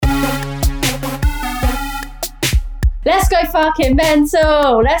Let's go fucking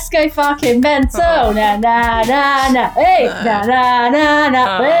mental. Let's go fucking mental. Na na na na. Hey, na na na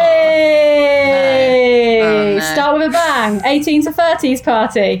na. Hey. No. Start with a bang. 18 to 30s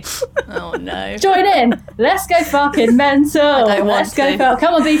party. Oh no. Join in. Let's go fucking mental. I don't want Let's go. to.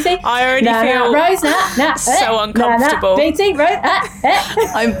 Come on, BT. I already Nah, feel Rose, so uncomfortable. BT, Rose.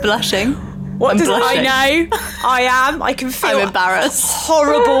 I'm blushing. What I'm does blushing. I know? I am. I can feel I'm embarrassed.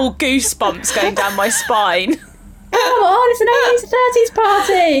 horrible goosebumps going down my spine. Come on, it's an 18 to 30s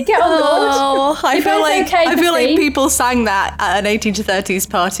party. Get on board. Oh, I You're feel both like okay, I feel like Christine? people sang that at an 18 to 30s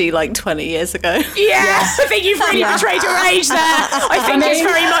party like 20 years ago. Yes, I think you've really betrayed your age there. I think it's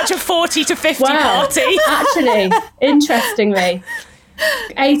very much a 40 to 50 party. Actually, interestingly,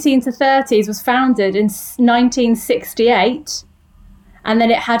 18 to 30s was founded in 1968, and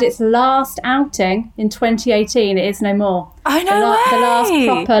then it had its last outing in 2018. It is no more. I know The last way.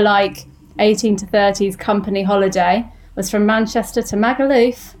 proper 18 to 30s company holiday was from Manchester to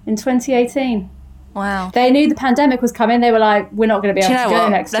Magaluf in 2018. Wow. They knew the pandemic was coming. They were like, we're not going to be Do able you know to go what?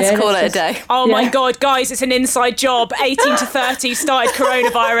 next year. Let's call it a just- day. Oh my Yeah. God, guys, it's an inside job. 18 to 30 started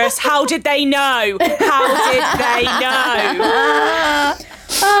coronavirus. How did they know? How did they know?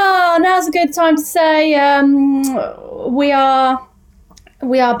 Oh, now's a good time to say we are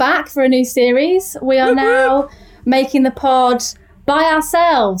back for a new series. We are now making the pod by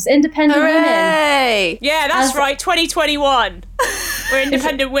ourselves, independent women. Hooray! Yeah, that's right, 2021. We're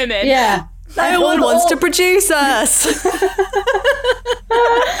independent women. Yeah. No one wants to produce us.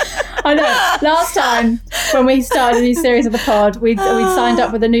 I know. Last time when we started a new series of the pod, we'd signed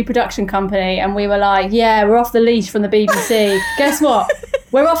up with a new production company, and we were like, yeah, we're off the leash from the BBC. Guess what?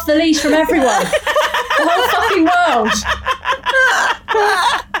 We're off the leash from everyone. The whole fucking world.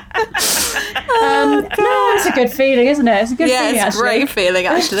 No, it's a good feeling, isn't it? It's a good Yeah, feeling, it's a actually. great feeling, To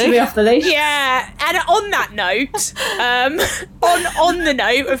be actually. off the leash. Yeah, and on that note, on the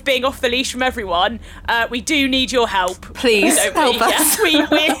note of being off the leash from everyone, we do need your help. Please Don't help we? us.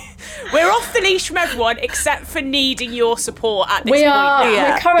 Yeah, we're off the leash from everyone except for needing your support at this We point. are.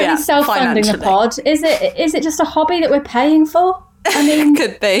 Yeah, We're currently yeah, self-funding the financially. pod. Is it just a hobby that we're paying for? I mean,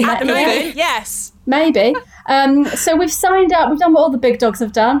 Could be. At the Could be. moment, yes. maybe. So we've signed up. We've done what all the big dogs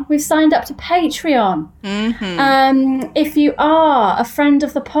have done. We've signed up to Patreon. If you are a friend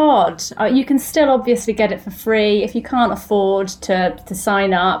of the pod, you can still obviously get it for free. If you can't afford to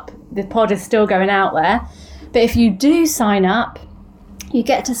sign up, the pod is still going out there. But if you do sign up, you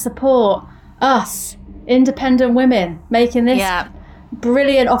get to support us, independent women, making this Yeah.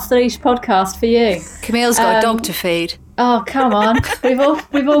 brilliant off the leash podcast for you. Camille's got a dog to feed. Oh, come on. We've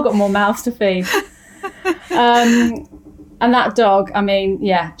all got more mouths to feed. And that dog, I mean,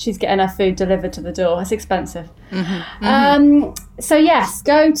 yeah, she's getting her food delivered to the door. It's expensive. So yes,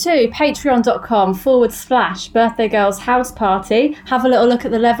 go to patreon.com/Birthday Girls House Party. Have a little look at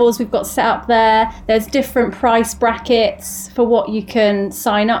the levels we've got set up there. There's different price brackets for what you can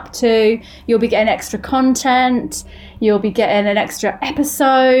sign up to. You'll be getting extra content. You'll be getting an extra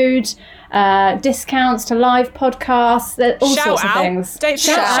episode. Discounts to live podcasts, all Shout sorts out. of things. Don't forget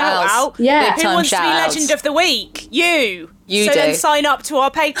Shout shout outs. out. Yeah. Big Who time wants to be shout outs. Legend of the Week? You. You so do. then sign up to our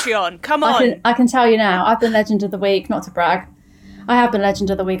Patreon. Come on. I can tell you now, I've been Legend of the Week, not to brag. I have been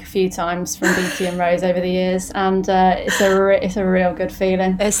Legend of the Week a few times from BT and Rose over the years, and it's a real good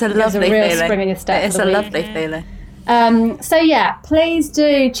feeling. It's a It's lovely a real feeling. spring in your step. It's for a the week. lovely feeling. So yeah, please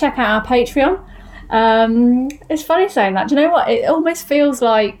do check out our Patreon. It's funny saying that. Do you know what? It almost feels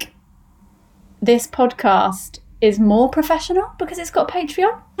like this podcast is more professional because it's got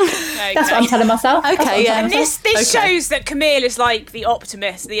Patreon. Okay. That's what I'm telling myself. That's what Okay, I'm yeah. telling And myself. this Okay. shows that Camille is like the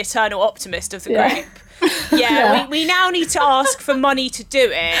optimist, the eternal optimist of the Yeah. group. Yeah. We now need to ask for money to do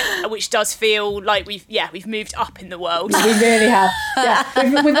it, which does feel like we've moved up in the world. We really have. Yeah,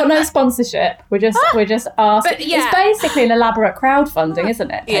 we've got no sponsorship. We're just asking. But, yeah. It's basically an elaborate crowdfunding, isn't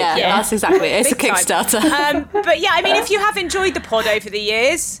it? Yeah, Yeah. that's exactly it. It's a Big time. Kickstarter. But yeah, I mean, if you have enjoyed the pod over the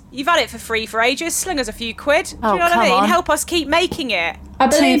years, you've had it for free for ages. Sling us a few quid. Do Oh, you know what I come mean? on. Help us keep making it. I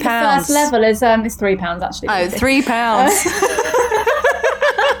believe the £2. first level is £3 actually. Oh, £3.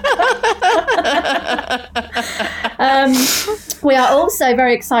 We are also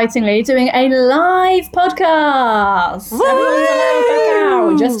very excitingly doing a live podcast. Everyone's allowed back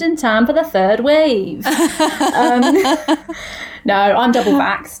out just in time for the third wave. No, I'm double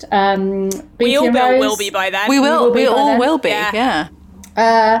vaxxed. We all BT and Rose, will be by then. We will. We be by all then. will be. Yeah.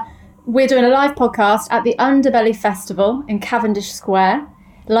 Yeah. We're doing a live podcast at the Underbelly Festival in Cavendish Square,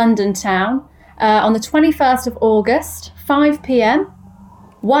 London town, on the 21st of August, 5 p.m.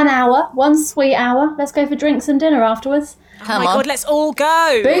 1 hour, one sweet hour. Let's go for drinks and dinner afterwards. Oh my God, let's all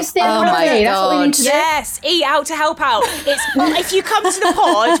go. Boost the economy. That's what we need to do. Yes, eat out to help out. It's if you come to the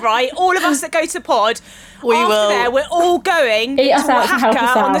pod, right? All of us that go to the pod, we will. There, we're all going Eat us to out to help us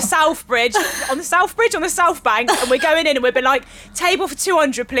Oaxaca on out. the South Bridge, on the South Bank, and we're going in and we've been like, table for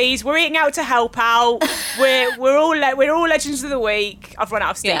 200, please. We're eating out to help out. We're all legends of the week. I've run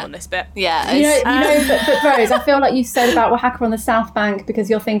out of steam on this bit. Yeah, You know, but Rose, I feel like you said about Oaxaca on the South Bank because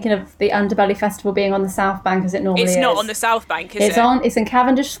you're thinking of the Underbelly Festival being on the South Bank as it normally is. It's not on the South Bank, is it? It's in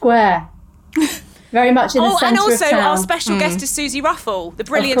Cavendish Square. Very much in the centre and of also town. our special guest is Susie Ruffle, the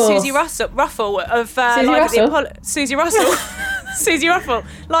brilliant course. Susie Ruffle of Susie Live at the Russell? Apollo. Susie Russell. Susie Ruffle,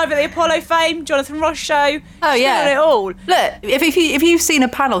 Live at the Apollo fame, Jonathan Ross show. Oh, She's yeah. been on it all. Look, if you've seen a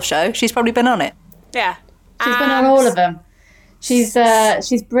panel show, she's probably been on it. Yeah. She's been on all of them. She's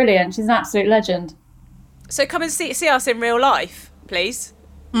brilliant. She's an absolute legend. So come and see us in real life, please.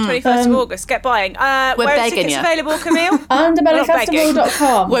 21st of August, get buying. We're where are begging tickets you. available, Camille?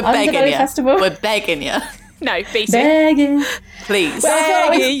 Underbellyfestival.com. We're begging Underbelly you. Festival. We're begging you. No, BC. Begging. Please.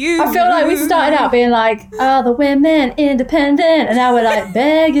 I feel like we started out being like, oh, the women independent, and now we're like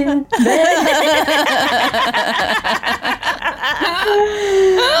begging.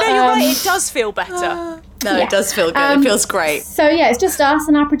 No, you're right, it does feel better. No, Yeah. it does feel good. It feels great. So yeah, it's just us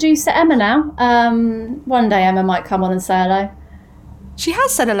and our producer Emma now. One day Emma might come on and say hello. She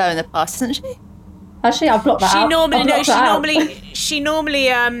has said hello in the past, hasn't she? Actually, I've blocked that out. She normally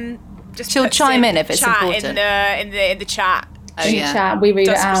just She'll puts chime in if it's chat important. in the chat. Oh, In the yeah. chat, we read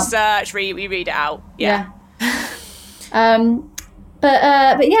it Does out. research, we read it out. Yeah.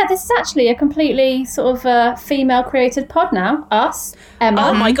 But yeah, this is actually a completely sort of female created pod now. Us, Emma.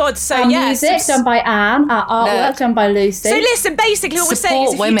 Oh my God! So our yes, music done by Anne, our artwork Look. done by Lucy. So listen, basically what we're saying is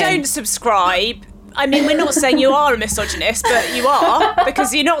if Support you women. don't subscribe, I mean, we're not saying you are a misogynist, but you are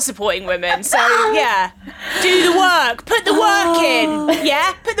because you're not supporting women. So yeah, do the work, put the work in.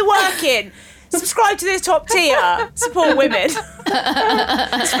 Yeah, put the work in. Subscribe to the top tier. Support women. Do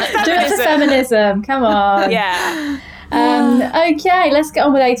it for feminism. Come on. Yeah. Okay, let's get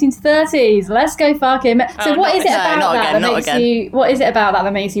on with 18 to 30s. Let's go fucking. So what is it about not that again, that not makes again. you? What is it about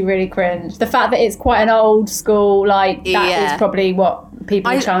that makes you really cringe? The fact that it's quite an old school, like that Yeah. is probably what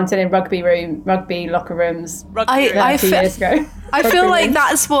people chanted in rugby locker rooms. I 2 years ago. I feel Rugby like rooms.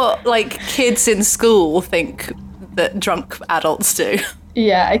 that's what like kids in school think that drunk adults do.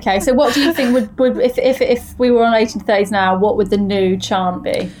 Yeah. Okay. So what do you think would if we were on 18 to 30s now? What would the new chant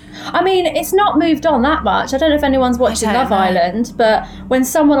be? I mean, it's not moved on that much. I don't know if anyone's watching don't Love know. Island, but when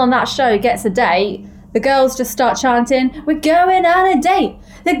someone on that show gets a date, the girls just start chanting, "We're going on a date.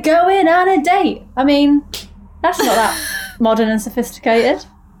 They're going on a date." I mean, that's not that modern and sophisticated.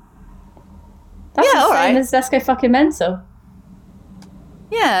 That's Yeah, the all same right. as Let's Go Fucking Mental.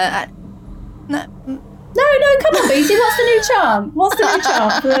 Yeah. No, come on, BT. What's the new chant? What's the new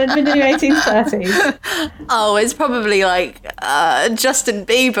chant for the new 1830s? Oh, it's probably like Justin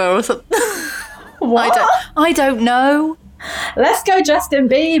Bieber or something. What? I don't know. Let's go, Justin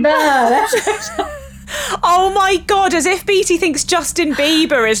Bieber. Let's go. Oh my God! As if BT thinks Justin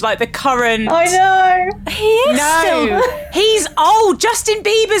Bieber is like the current. I know. He is No, still. he's old. Justin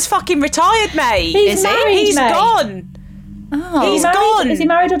Bieber's fucking retired, mate. He's married, He's mate. gone. Oh. He's Married- gone. Is he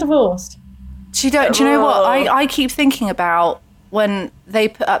married or divorced? Do you know what? Oh. I keep thinking about when they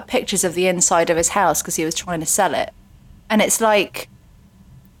put up pictures of the inside of his house because he was trying to sell it. And it's like,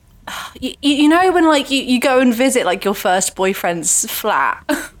 you know when like you go and visit like your first boyfriend's flat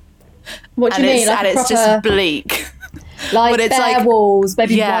What do and you mean? it's, Like and a it's proper, just bleak. like but it's bare like- walls,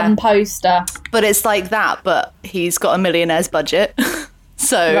 maybe Yeah. one poster. But it's like that, but he's got a millionaire's budget.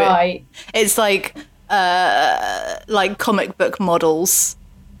 So Right. it's like comic book models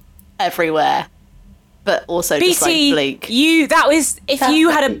everywhere. But also just like BT, bleak. if you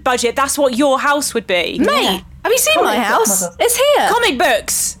had a budget, that's what your house would be. Mate, have you seen Comic my book house? models. It's here. Comic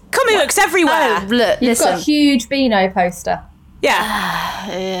books everywhere. Oh, look, You've listen. got a huge Beano poster. Yeah.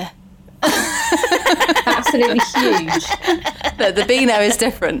 Yeah. Absolutely huge. No, the Beano is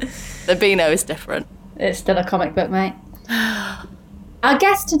different. The Beano is different. It's still a comic book, mate. Our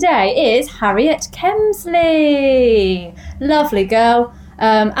guest today is Harriet Kemsley. Lovely girl.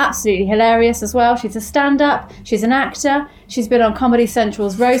 Absolutely hilarious as well. She's a stand-up. She's an actor. She's been on Comedy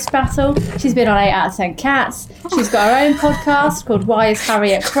Central's Roast Battle. She's been on 8 out of 10 Cats. She's got her own podcast called Why Is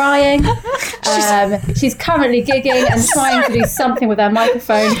Harriet Crying? She's currently gigging and trying to do something with her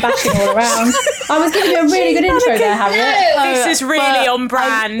microphone, bashing all around. I was giving you a really good intro there, Harriet. This is really on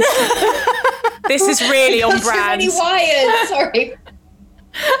brand. This is really on brand. Too many wires. Sorry.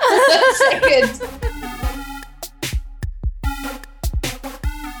 1 second.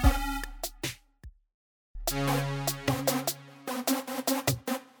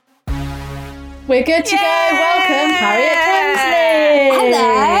 We're good to go. Welcome, Harriet Kemsley.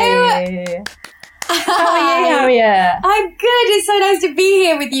 Hello. How are you, Harriet? I'm good. It's so nice to be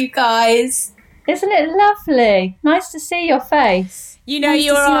here with you guys. Isn't it lovely? Nice to see your face. You know Nice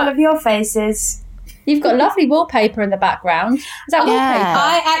you're to see all of your faces. You've got lovely wallpaper in the background. Is that wallpaper?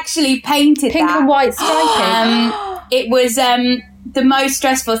 I actually painted Pink that. and white striping. It was the most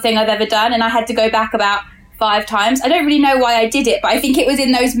stressful thing I've ever done, and I had to go back about 5 times. I don't really know why I did it, but I think it was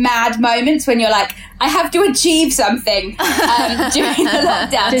in those mad moments when you're like, I have to achieve something during the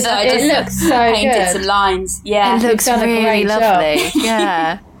lockdown. So I just looks so painted good. some lines. Yeah. It looks done a really great job. lovely.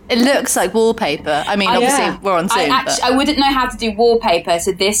 Yeah. It looks like wallpaper. I mean, obviously yeah. we're on Zoom. but... I wouldn't know how to do wallpaper,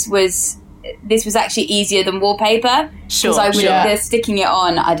 so this was actually easier than wallpaper. Sure, Because sure. sticking it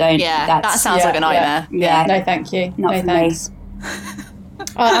on, I don't. Yeah, that's, that sounds like a nightmare. Yeah. No, thank you. Not no, for me. thanks.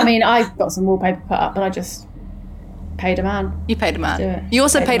 I mean, I got some wallpaper put up, but I just paid a man. You paid a Do man. it. You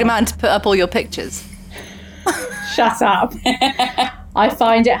also Paid paid a a man to put up all your pictures. Shut up. I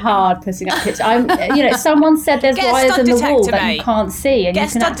find it hard putting up pictures. Someone said there's Get a wires stud in the wall detector, that you mate. can't see, and Get a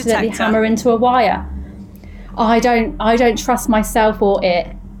you can stud accidentally detector. hammer into a wire. I don't trust myself or it.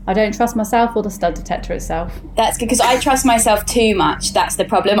 I don't trust myself or the stud detector itself. That's good because I trust myself too much. That's the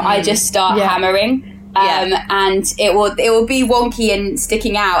problem. I just start Yeah. hammering. And it will be wonky and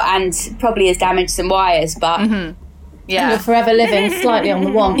sticking out and probably has damaged some wires, but Yeah. You're forever living slightly on the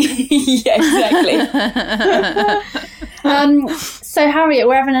wonk. yeah, exactly. So Harriet,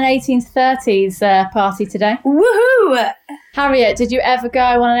 we're having an 18 to 30s party today. Woohoo! Harriet, did you ever go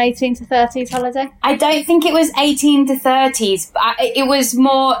on an 18 to 30s holiday? I don't think it was 18 to 30s, but it was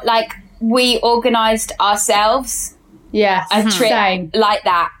more like we organised ourselves Yes, a trip same. like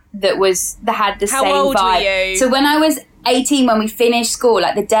that had the How same old were vibe. you? So when I was 18, when we finished school,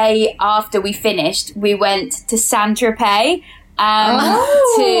 like the day after we finished, we went to Saint-Tropez. That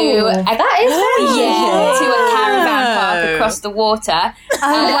is very to a caravan park across the water.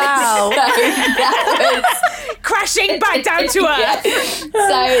 wow. So that was crashing back down to earth.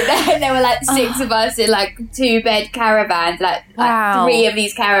 So there were like 6 of us in like 2-bed caravans, like Wow. 3 of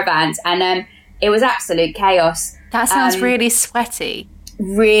these caravans, and it was absolute chaos. That sounds really sweaty.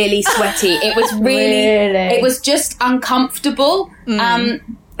 Really sweaty. It was really. It was just uncomfortable.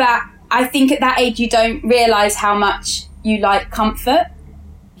 But I think at that age you don't realise how much you like comfort.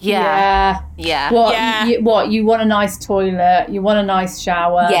 Yeah. What? Yeah. You want a nice toilet? You want a nice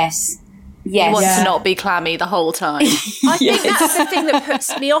shower? Yes. You want Yeah. to not be clammy the whole time. I think that's the thing that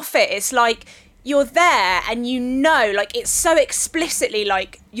puts me off it. It's like you're there and you know, like it's so explicitly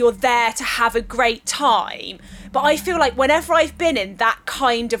like you're there to have a great time. But I feel like whenever I've been in that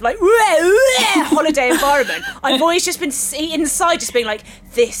kind of like holiday environment, I've always just been inside just being like,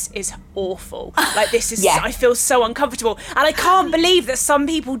 this is awful. Like this is, I feel so uncomfortable. And I can't believe that some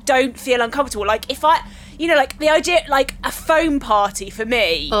people don't feel uncomfortable. Like if I, like the idea, like a foam party for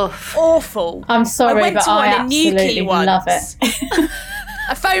me, awful. I'm sorry, I went but to one I in Newquay absolutely once. love it.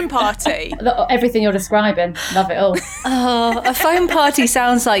 A foam party. Everything you're describing, love it all. A foam party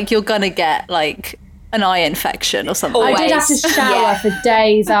sounds like you're going to get like an eye infection or something. I did have to shower for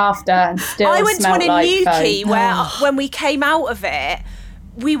days after and still I went to smelled one in like Newquay foam. where when we came out of it,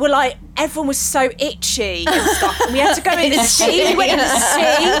 we were like, everyone was so itchy and stuff, and we had to go in the sea. We went in the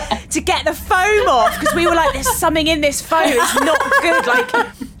sea to get the foam off because we were like, there's something in this foam. It's not good. Like,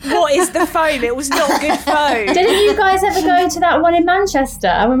 what is the foam? It was not good foam. Didn't you guys ever go to that one in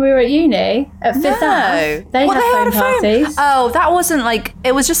Manchester when we were at uni at Fifth Ave? They Well, had foam parties. Oh, that wasn't like,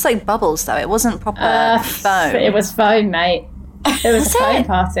 it was just like bubbles though. It wasn't proper foam. It was foam, mate. It was a foam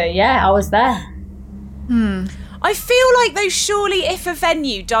party. Yeah, I was there. I feel like though, surely if a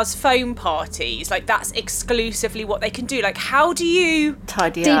venue does foam parties, like that's exclusively what they can do. Like, how do you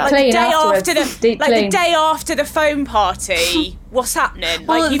Tidy Deep up. clean. the day afterwards. after Deep the clean. day after the foam party? What's happening?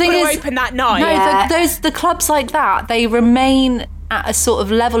 Well, Like the you've thing got to is- open that night. No, the clubs like that, they remain at a sort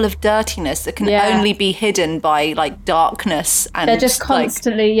of level of dirtiness that can Yeah. only be hidden by like darkness and They're just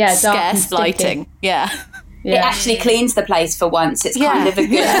constantly, dark and scarce sticky. lighting. Yeah. It actually cleans the place for once. It's kind Yeah. of a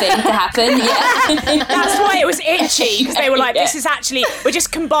good thing to happen. Yeah. That's why it was itchy, because they were like, this is actually, we're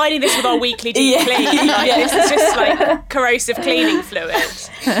just combining this with our weekly deep clean. Like, this is just like corrosive cleaning fluid.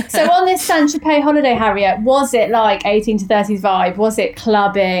 So on this Saint-Tropez holiday, Harriet, was it like 18 to 30s vibe? Was it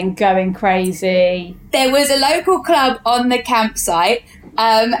clubbing, going crazy? There was a local club on the campsite.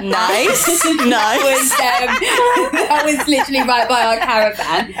 Nice. That was literally right by our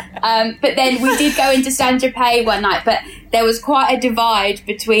caravan. But then we did go into Saint-Tropez one night, but there was quite a divide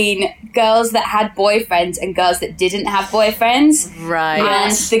between girls that had boyfriends and girls that didn't have boyfriends. Right.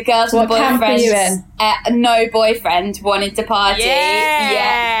 And the girls with What camp were you boyfriends, no boyfriend, wanted to party. Yes.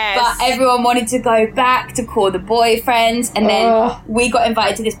 Yeah. But everyone wanted to go back to call the boyfriends, and then we got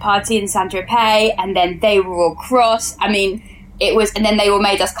invited to this party in Saint-Tropez, and then they were all cross. I mean, it was, and then they all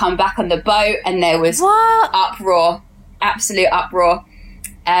made us come back on the boat, and there was uproar, absolute uproar.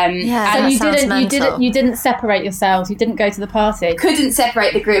 So you didn't separate yourselves. You didn't go to the party. Couldn't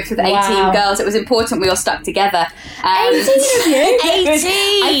separate the groups with 18 girls. It was important we all stuck together. 18 of you.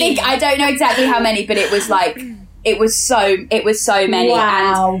 18. I don't know exactly how many, but it was like it was so many.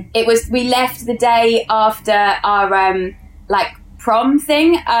 Wow. And we left the day after our prom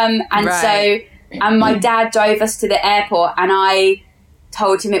thing, and my dad drove us to the airport, and I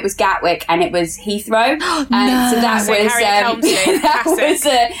told him it was Gatwick and it was Heathrow. So that was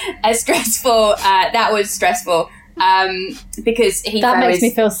a stressful. That was stressful because Heathrow that makes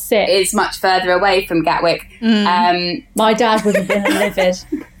me feel sick. Is much further away from Gatwick. My dad would have been livid.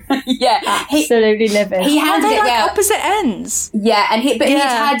 Yeah, absolutely livid. He handled it well. Opposite ends. Yeah, and he'd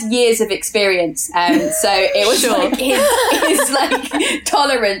had years of experience, so it was like his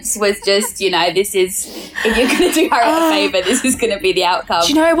tolerance was just, this is, if you're going to do Harriet a favour, this is going to be the outcome. Do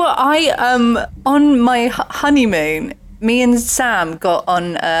you know what? On my honeymoon, me and Sam got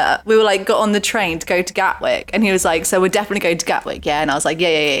on the train to go to Gatwick, and he was like, so we're definitely going to Gatwick, yeah? And I was like,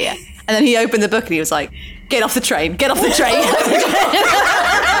 yeah. And then he opened the book and he was like, get off the train.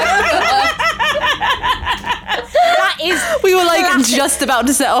 That is we were just about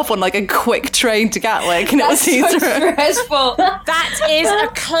to set off on a quick train to Gatwick, and That's it was so stressful. That is a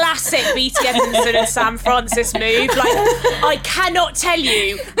classic BT Edmondson and Sam Francis move. I cannot tell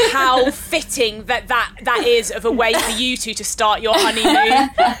you how fitting that is of a way for you two to start your honeymoon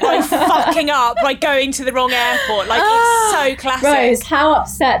by fucking up by going to the wrong airport. It's so classic. Rose, how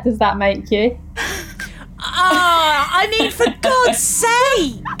upset does that make you? I mean, for God's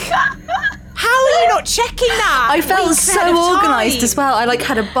sake. How are you not checking that? I felt so organised as well. I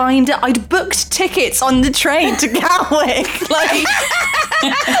had a binder. I'd booked tickets on the train to Gatwick.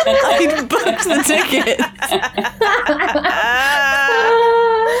 I'd booked the tickets.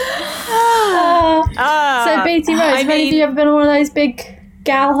 So BT Rose, have you ever been on one of those big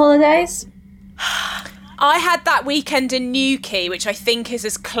gal holidays? I had that weekend in Newquay, which I think is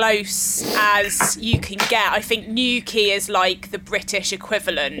as close as you can get. I think Newquay is the British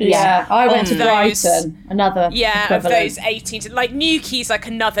equivalent. Yeah, I went to Brighton, another equivalent. Of those 18. Newquay's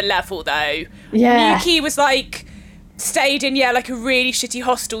another level though. Yeah. Newquay was stayed in a really shitty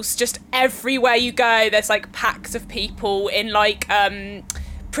hostels. Just everywhere you go, there's packs of people in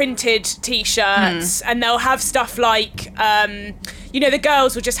printed t-shirts, and they'll have stuff the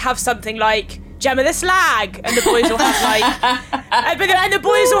girls will just have something Gemma the Slag, and the boys will have and the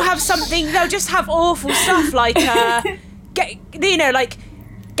boys will have something. They'll just have awful stuff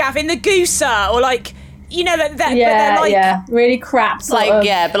Gavin the Gooser, or really crap sort of.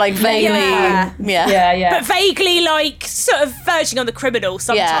 vaguely, but vaguely sort of verging on the criminal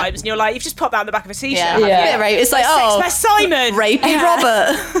sometimes, and you're you've just popped that on the back of a t-shirt. Right. It's Sexpress Simon, rapey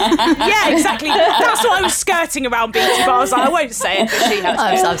Robert. Yeah, exactly. That's what I was skirting around BT, but I was I won't say it, but she has.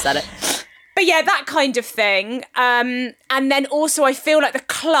 I've said it. But yeah, that kind of thing. And then also I feel the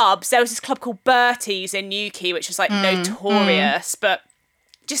clubs, there was this club called Bertie's in Newquay, which was notorious, but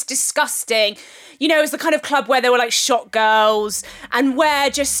just disgusting. It was the kind of club where there were shot girls, and where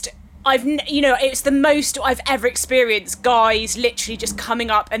just it's the most I've ever experienced guys literally just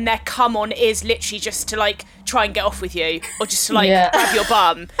coming up, and their come on is literally just to try and get off with you, or just to grab your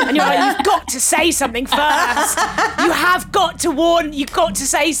bum, and you're you've got to say something first. You have got to warn. You've got to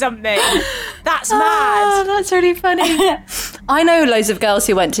say something. That's mad. That's really funny. I know loads of girls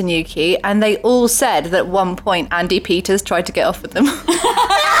who went to Newquay, and they all said that at one point Andy Peters tried to get off with them.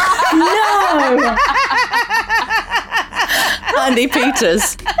 No. Andy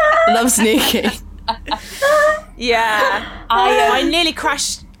Peters loves Newquay. Yeah, I nearly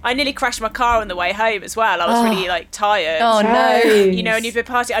crashed my car on the way home as well. I was really tired. Oh no! And you've been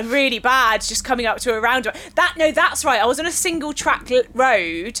partying. I'm really bad just coming up to a roundabout. That's right. I was on a single track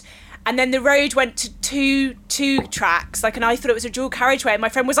road, and then the road went to two tracks. And I thought it was a dual carriageway. And my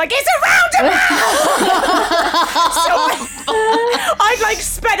friend was like, "It's a roundabout!" So I'd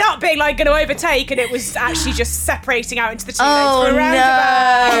sped up, being going to overtake, and it was actually just separating out into the two lanes for a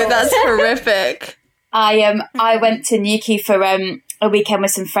roundabout. No, that's horrific. I went to Newquay for a weekend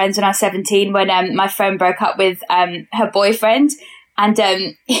with some friends when I was 17, when my friend broke up with her boyfriend, and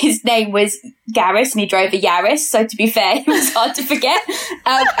his name was Gareth, and he drove a Yaris, so to be fair, it was hard to forget.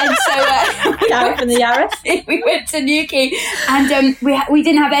 And so Gareth and the Yaris. We went to Newquay, and we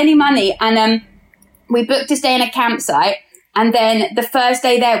didn't have any money, and we booked to stay in a campsite, and then the first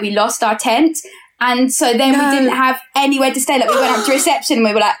day there we lost our tent. And so then we didn't have anywhere to stay. Like we went up to reception and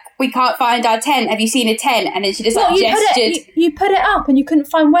we were like, we can't find our tent. Have you seen a tent? And then she just gestured. You put it up and you couldn't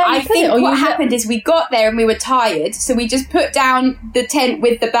find where you put it. I think what happened is we got there and we were tired. So we just put down the tent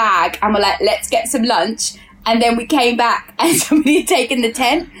with the bag and we're like, let's get some lunch. And then we came back and somebody had taken the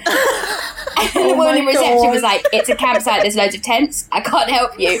tent. And the woman in reception was like, it's a campsite, there's loads of tents. I can't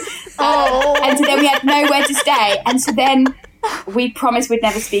help you. And so then we had nowhere to stay. And so then we promised we'd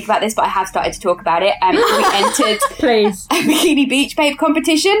never speak about this, but I have started to talk about it. We entered Please. a Bikini Beach Babe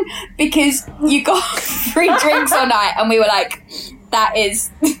competition because you got free drinks all night. And we were like, that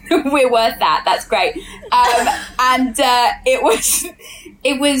is, we're worth that. That's great.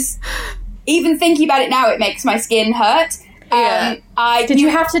 It was, even thinking about it now, it makes my skin hurt. Did you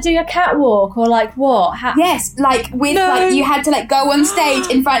have to do a catwalk or like what? Yes, like with like you had to like go on stage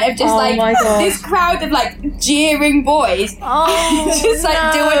in front of just this crowd of like jeering boys, just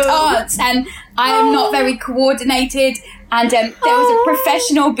like do a dance. And I am not very coordinated. And there was a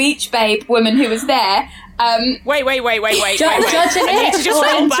professional beach babe woman who was there. Wait. Judging I need to just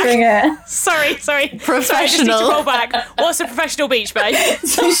roll back. it. Sorry. Professional. Sorry, I just need to roll back. What's a professional beach babe?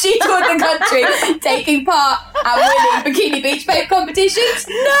 So she toured the country taking part and winning Bikini Beach Babe competitions.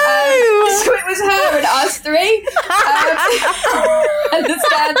 No! So it was her and us three. And the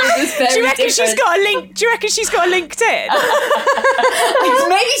standard was very Do you reckon different. she's got a link? Do you reckon she's got a LinkedIn?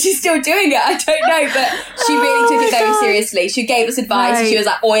 Maybe she's still doing it, I don't know, but she really took it very seriously. She gave us advice and she was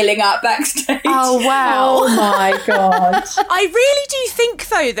like oiling up backstage. Oh, wow. Oh my God. I really do think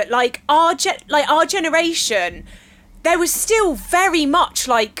though that like our generation, there was still very much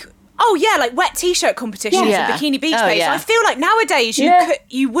like like wet t-shirt competitions and bikini beach babes. Yeah. I feel like nowadays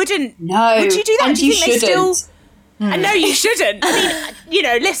you wouldn't. No. Would you do that? And do you you think shouldn't. they still? And no, you shouldn't. I mean, you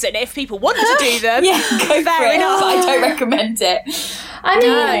know, listen, if people want to do them, Go for it, enough. but I don't recommend it. I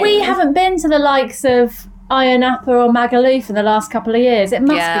mean, we haven't been to the likes of Ayia Napa or Magaluf in the last couple of years. It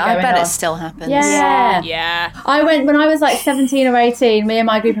must be going I bet on. it still happens. Yeah. Yeah. I went when I was like 17 or 18. Me and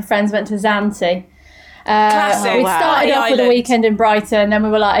my group of friends went to Zante. Classic. We Wow. started off with a Island. weekend in Brighton, then we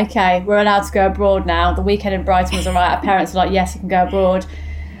were like, okay, we're allowed to go abroad now. The weekend in Brighton was alright. Our parents were like, yes, you can go abroad.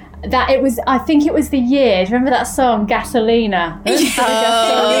 I think it was the year. Do you remember that song, Gasolina?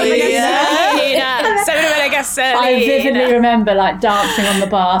 I vividly remember like dancing on the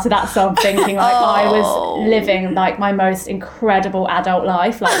bar to that song, thinking like I was living like my most incredible adult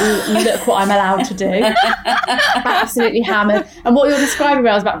life. Like, look what I'm allowed to do. Absolutely hammered. And what you're describing,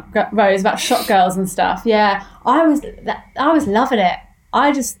 Rose, about shot girls and stuff. Yeah, I was loving it.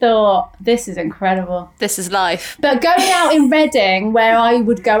 I just thought, this is incredible. This is life. But going out in Reading, where I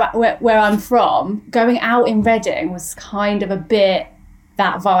would go, where I'm from, going out in Reading was kind of a bit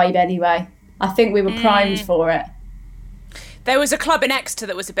that vibe anyway. I think we were primed for it. There was a club in Exeter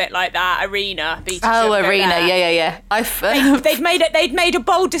that was a bit like that, Arena. Arena, yeah. They'd made a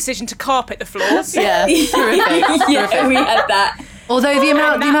bold decision to carpet the floors. Yeah, terrific. Yeah, we had that. Although the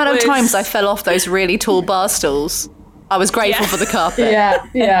amount of was- times I fell off those really tall bar stools, I was grateful for the carpet. Yeah.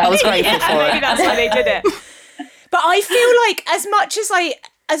 I was grateful for Maybe it. that's why they did it. But I feel like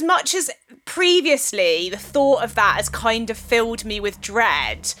as much as previously the thought of that has kind of filled me with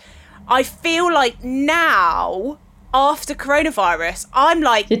dread, I feel like now, after coronavirus, I'm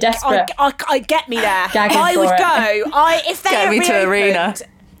like, You're desperate. I get me there. Gagging I for would it. go. If they Get me to Arena.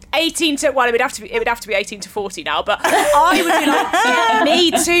 18 to, well, it would have to be 18 to 40 now, but I would be like, get me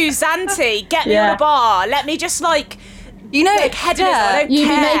to Zante, get me on a bar, let me just like, You know, hedonism, I don't You'd be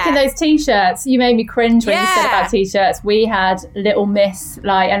care. making those t-shirts. You made me cringe when you said about t-shirts. We had Little Miss,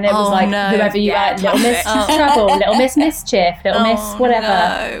 and it was whoever you had, Little Miss Trouble, Little Miss Mischief, Little Miss whatever.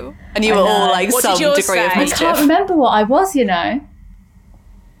 No. And you were all like What did some yours degree of say? I mischief. can't remember what I was,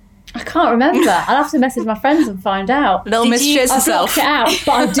 I can't remember. I'll have to message my friends and find out. Little Miss shits I herself. blocked it out,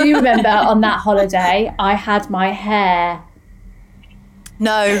 but I do remember on that holiday, I had my hair.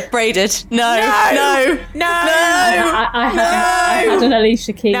 No, braided. No. I had an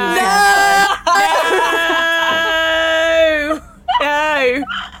Alicia Keys. No.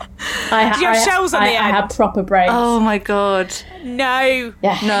 Do you have shells on the I end? had proper braids. Oh my god. No.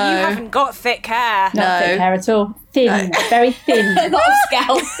 Yeah. You haven't got thick hair. Not thick hair at all. Thin, very thin. A lot of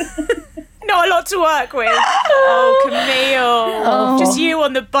scalp. Not a lot to work with. Oh, Camille. Just you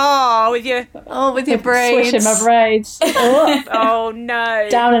on the bar with your... Oh, with your braids. Swishing my braids. Oh, Oh, no.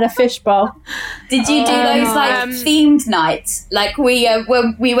 down in a fishbowl. Did you do those themed nights? Like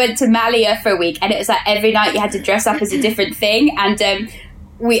when we went to Malia for a week, and it was like every night you had to dress up as a different thing, and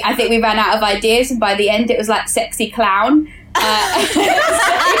I think we ran out of ideas, and by the end it was like sexy clown. You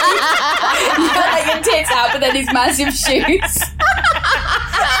got like your tits out, but then these massive shoes.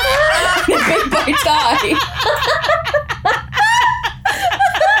 in a big bow tie.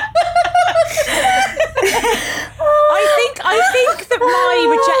 I think that my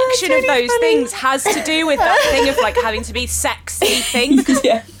rejection of those things has to do with that thing of like having to be sexy thing, because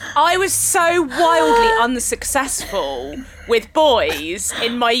I was so wildly unsuccessful with boys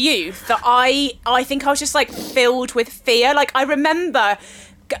in my youth that I think I was just like filled with fear. Like I remember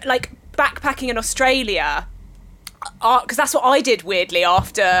like backpacking in Australia, because that's what I did weirdly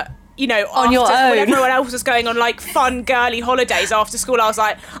after. You know, on your own. When everyone else was going on like fun girly holidays after school, I was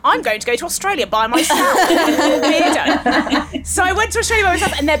like, I'm going to go to Australia by myself. Weirdo. So I went to Australia by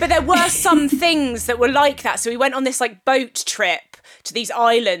myself, but there were some things that were like that. So we went on this like boat trip to these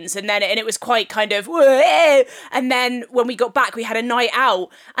islands, and it was quite kind of, and then when we got back, we had a night out,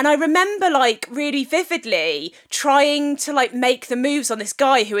 and I remember like really vividly trying to like make the moves on this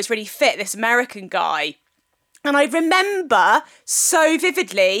guy who was really fit, this American guy. And I remember so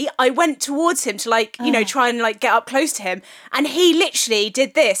vividly, I went towards him to like, you know, try and like get up close to him. And he literally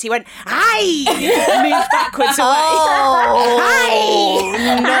did this. He went, "Hey!" and moved backwards away. "Hey!"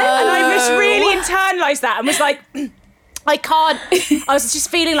 And I just really internalised that and was like, I was just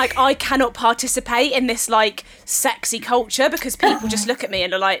feeling like I cannot participate in this like sexy culture because people just look at me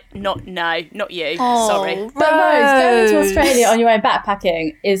and are like, not you. Sorry. But Rose, going to Australia on your own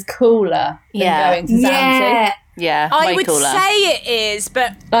backpacking is cooler than going to Zante. Yeah, I would cooler. say it is,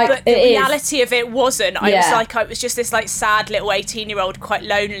 but Like, the it is. reality of it wasn't. I was just this like sad little 18-year-old, quite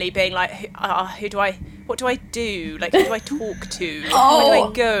lonely, being like, what do I do? Like, who do I talk to? Where do I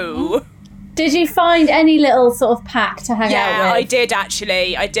go? Did you find any little sort of pack to hang out with? Yeah, I did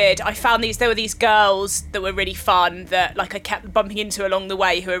actually. I did. I found there were these girls that were really fun that like I kept bumping into along the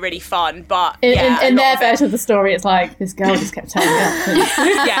way who were really fun. But in their version of the story, it's like this girl just kept turning up. And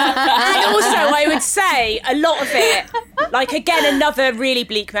also I would say a lot of it, like again, another really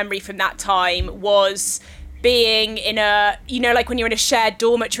bleak memory from that time was being in a, you know, like when you're in a shared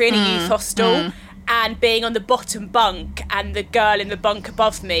dormitory in a youth hostel. And being on the bottom bunk, and the girl in the bunk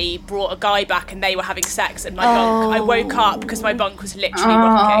above me brought a guy back, and they were having sex in my bunk. I woke up because my bunk was literally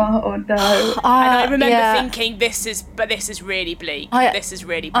rocking. Oh no! And I remember thinking, this is really bleak. This is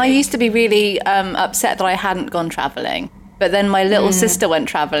really bleak. I used to be really upset that I hadn't gone travelling. But then my little sister went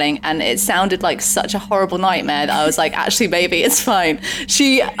travelling, and it sounded like such a horrible nightmare that I was like, actually, maybe it's fine.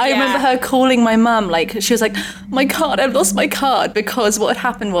 I remember her calling my mum, like, she was like, my card, I've lost my card. Because what had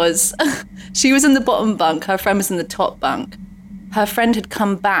happened was, she was in the bottom bunk, her friend was in the top bunk. Her friend had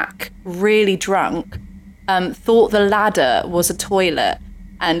come back really drunk, thought the ladder was a toilet,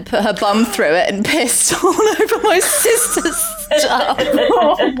 and put her bum through it and pissed all over my sister's stuff.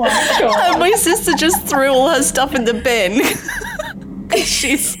 Oh my God. And my sister just threw all her stuff in the bin.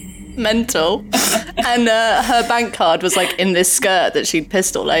 She's mental. And her bank card was like in this skirt that she'd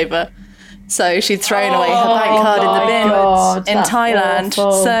pissed all over. So she'd thrown away her bank card in the bin in Thailand.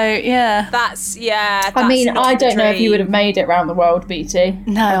 Awful. So yeah. That's I mean, I don't know if you would have made it around the world, BT.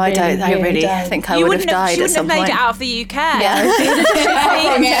 No, I don't. I really think I would have died She at wouldn't some have made point. it out of the UK. Yeah.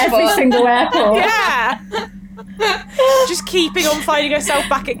 Every single airport. Yeah. Just keeping on finding herself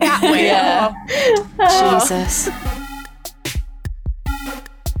back at Gatwick. Yeah. Oh. Jesus.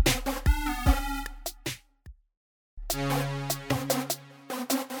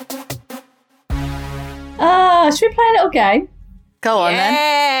 Should we play a little game? Go on Yes.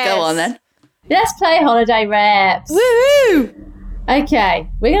 then. Go on then. Let's play holiday reps. Woo! Okay,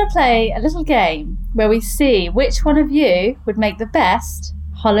 we're going to play a little game where we see which one of you would make the best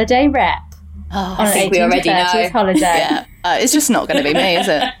holiday rep on I an think we 18 to already 30s know. holiday. Yeah. It's just not going to be me, is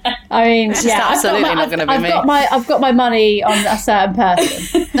it? I mean, absolutely not gonna be me. I've got my money on a certain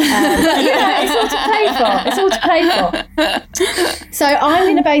person. Yeah, it's all to play for. It's all to play for. So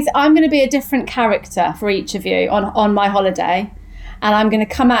I'm going to be a different character for each of you on my holiday, and I'm going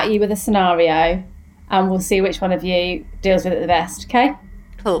to come at you with a scenario, and we'll see which one of you deals with it the best. Okay?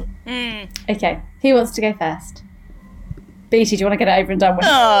 Cool. Okay. Who wants to go first? BT, do you want to get it over and done with?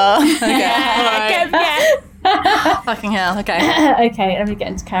 Oh, okay. All right. Yeah. Fucking hell. Okay. Okay, let me get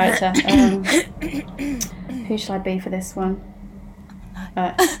into character. Who shall I be for this one?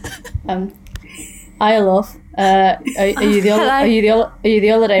 Hi, love. Are you the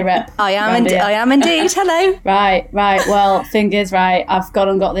holiday rep? I am. Randy? I am indeed. Hello. Right. Well, thing is, right, I've gone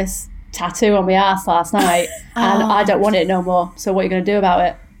and got this tattoo on my ass last night, and I don't want it no more. So what are you going to do about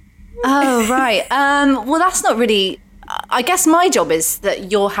it? Oh, right. Well, that's not really. I guess my job is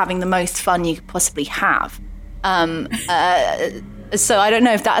that you're having the most fun you could possibly have. So I don't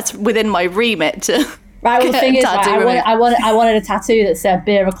know if that's within my remit to. Right. Well, the thing is, right, tattoo removed. I wanted a tattoo that said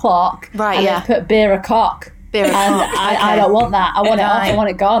 "beer o'clock." Right, and yeah. then put "beer o'cock" Beer And o'clock. I don't want that. I want it off. I No. want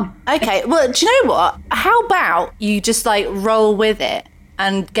it gone. Okay, well, do you know what? How about you just like roll with it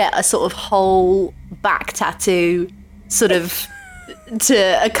and get a sort of whole back tattoo sort of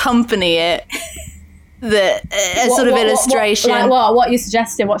to accompany it? That a sort of illustration. What are you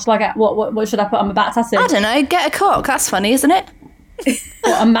suggesting? What should I get? What should I put on my back tattoo? I don't know. Get a cock. That's funny, isn't it?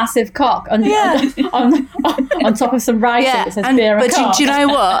 What, a massive cock on, Yeah. on top of some writing that says beer and but cock. do you know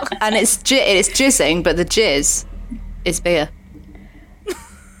what? And it's jizzing, but the jizz is beer.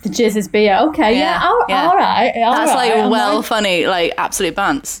 The jizz is beer. Okay, Yeah, all yeah. right. That's like I'm funny, like absolute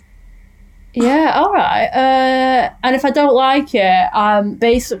bants. Yeah, all right. And if I don't like it,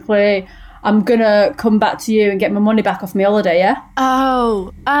 basically I'm gonna come back to you and get my money back off my holiday. Yeah.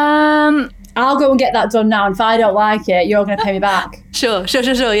 Oh, I'll go and get that done now. And if I don't like it, you're gonna pay me back sure.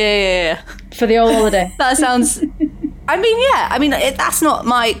 Yeah. for the whole holiday. That sounds. That's not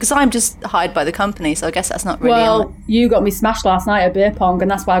my, because I'm just hired by the company, so I guess that's not really. Well, you got me smashed last night at beer pong, and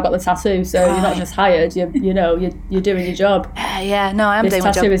that's why I got the tattoo. So you're not just hired. You're doing your job. yeah, no, I am This doing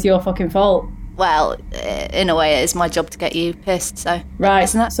my tattoo job. is your fucking fault. Well, in a way, it is my job to get you pissed. So Right.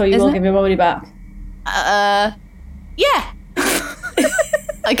 Isn't that- so you isn't will it? give me my money back. yeah.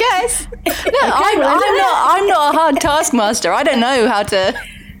 I guess. No, I'm not a hard taskmaster. I don't know how to.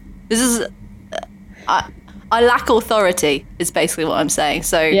 This is. I lack authority. Is basically what I'm saying.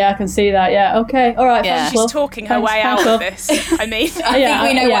 So Yeah, I can see that. Yeah. Okay. All right. Yeah. Thanks, She's love. talking her Thanks, way out thanks, of love. this. I mean, I think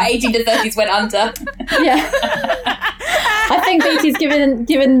we know yeah. what 18 to 30s went under. Yeah. I think BT's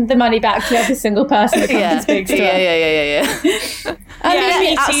given the money back to every single person that comes and speaks to her. yeah.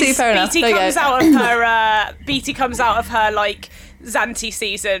 yeah, absolutely fair enough. BT There you comes go. out of her. BT comes out of her like Zante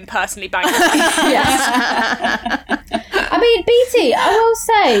season personally banking. Yes. I mean, BT, I will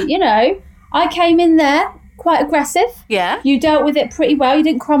say, I came in there quite aggressive. Yeah. You dealt with it pretty well. You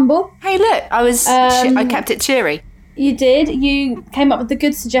didn't crumble. Hey, look, I kept it cheery. You did. You came up with the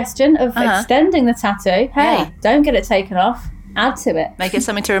good suggestion of extending the tattoo. Hey, Yeah. don't get it taken off. Add to it. Make it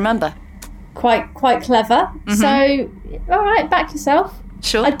something to remember. Quite clever. So, all right, back yourself.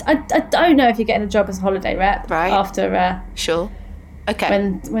 Sure. I don't know if you're getting a job as a holiday rep Right. after Sure. Okay.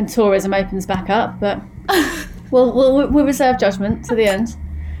 when tourism opens back up, but we'll reserve judgment to the end.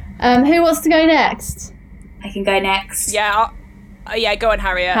 Who wants to go next? I can go next. Yeah, yeah. Go on,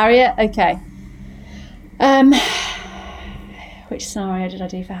 Harriet. Harriet? Okay. Which scenario did I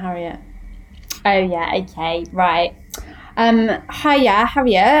do for Harriet? Oh yeah, okay, right. Hiya,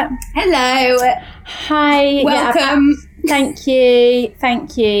 Harriet. Hello. Hi. yeah, Welcome. thank you.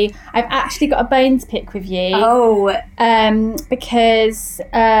 I've actually got a bone to pick with you. Oh, Because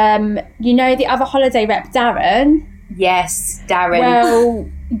the other holiday rep, Darren. yes, Darren. Well,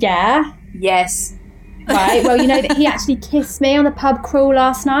 yeah. Yes. Right. Well, that he actually kissed me on the pub crawl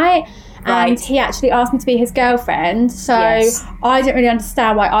last night. And Right. he actually asked me to be his girlfriend. So Yes. I didn't really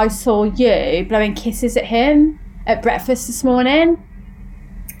understand why I saw you blowing kisses at him at breakfast this morning.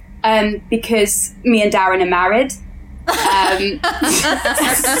 Because me and Darren are married.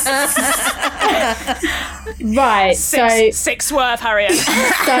 Right. Six swerve, Harriet.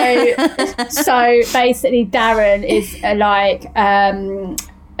 So basically Darren is a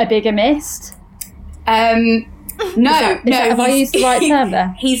bigamist. No, have I used the right term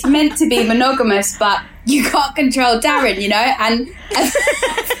there? He's meant to be monogamous, but you can't control Darren, and I've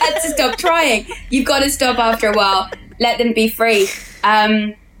had to stop trying. You've got to stop after a while. Let them be free.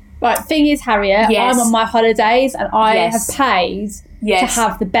 Right, thing is, Harriet, Yes. I'm on my holidays and I Yes. have paid Yes. to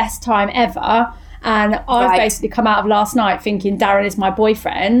have the best time ever. And I've Right. basically come out of last night thinking Darren is my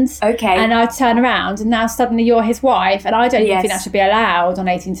boyfriend. Okay. And I turn around and now suddenly you're his wife. And I don't even Yes. think that should be allowed on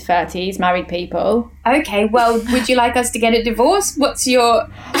 18 to 30s, married people. Okay, well, would you like us to get a divorce? What's your...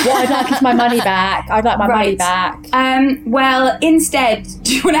 What I'd like is my money back. I'd like my money Right. back. Well, instead,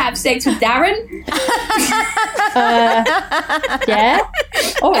 do you want to have sex with Darren? Yeah?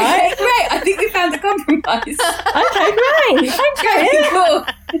 All Okay, right. great. I think we found a compromise. Okay, great. Thank you. Okay, cool.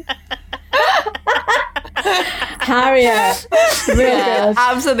 Harriet. Real good.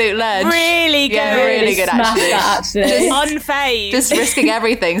 Absolute ledge. Really good. Yeah, really good, Smashed actually. that, actually. Unfazed. Just risking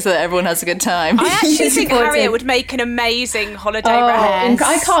everything so that everyone has a good time. I actually think Disappointed. Harriet would make an amazing holiday Oh, rep.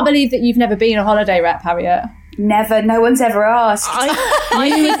 I can't believe that you've never been a holiday rep, Harriet. Never. No one's ever asked. I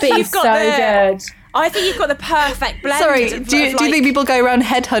You would think be you've got so the, good. I think you've got the perfect blend. Sorry, do you think people go around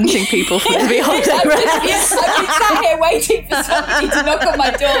headhunting people for to be holiday I've reps? been sat here waiting for somebody to knock on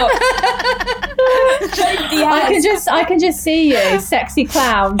my door. I can just see you, sexy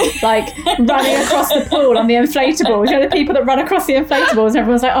clown, like running across the pool on the inflatables. You know, the people that run across the inflatables, and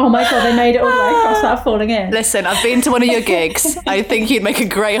everyone's like, "Oh my god, they made it all the way across without falling in." Listen, I've been to one of your gigs. I think you'd make a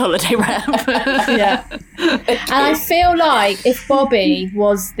great holiday rep. Yeah, and I feel like if Bobby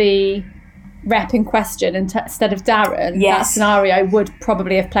was the rep in question instead of Darren, that Yes. scenario would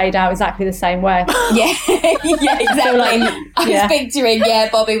probably have played out exactly the same way. Yeah, yeah, exactly. like, I yeah. was picturing,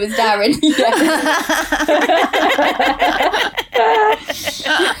 Bobby was Darren.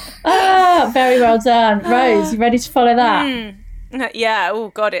 Yeah. Very well done. Rose, you ready to follow that? Yeah. Oh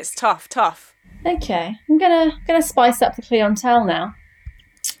God, it's tough. Okay, I'm gonna spice up the clientele now.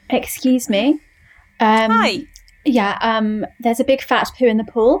 Excuse me. Hi. Yeah, there's a big fat poo in the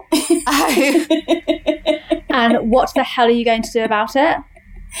pool. And what the hell are you going to do about it?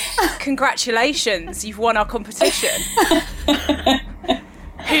 Congratulations, you've won our competition.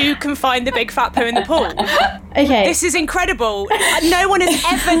 Who can find the big fat poo in the pool? Okay. This is incredible. No one has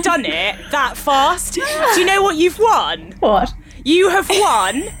ever done it that fast. Do you know what you've won? What? You have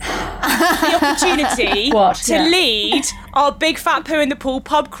won the opportunity What? to Yeah. lead our Big Fat Poo in the Pool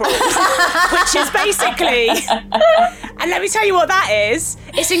pub crawl, which is basically, and let me tell you what that is.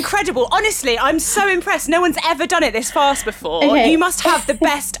 It's incredible. Honestly, I'm so impressed. No one's ever done it this fast before. Okay. You must have the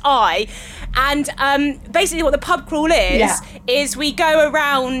best eye. And basically what the pub crawl is we go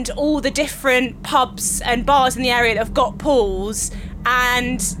around all the different pubs and bars in the area that have got pools,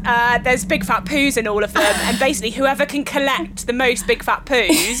 and there's big fat poos in all of them, and basically whoever can collect the most big fat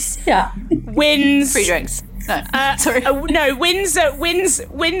poos Yeah. wins. Free drinks. No, sorry. Wins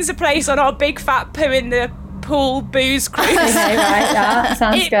a place on our big fat poo in the pool booze cruise. Okay, right. That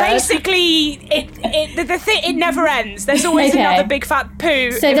sounds It good. basically the thing, it never ends. There's always Okay. another big fat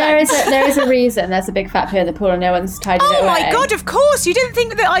poo. So there is a reason there's a big fat poo in the pool and no one's tidied it Oh away. my god! Of course, you didn't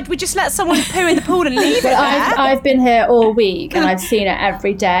think that I would just let someone poo in the pool and leave it But there. I've been here all week and I've seen it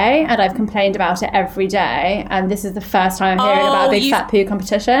every day and I've complained about it every day, and this is the first time I'm hearing about a big fat poo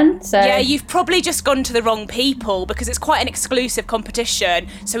competition. So Yeah, you've probably just gone to the wrong people, because it's quite an exclusive competition,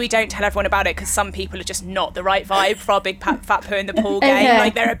 so we don't tell everyone about it, because some people are just not the right vibe for our big fat poo in the pool game. Okay.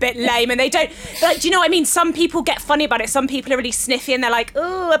 Like, they're a bit lame and they don't, like, do you know what I mean? Some people get funny about it. Some people are really sniffy and they're like,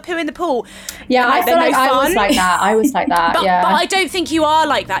 oh, a poo in the pool. yeah, Like, I feel they're like no I was fun. like that. I was like that. But, yeah. but I don't think you are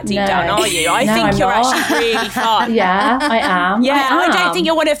like that deep No. down, are you? I No, think I'm you're not. actually really fun. Yeah, I am. Yeah, I don't am. think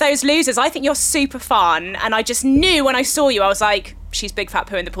you're one of those losers. I think you're super fun, and I just knew when I saw you, I was like, she's big fat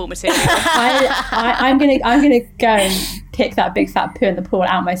poo in the pool material. I'm gonna go and kick that big fat poo in the pool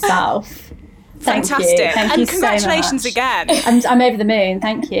out myself. Thank Fantastic. you. Thank and you congratulations so much. again. I'm over the moon.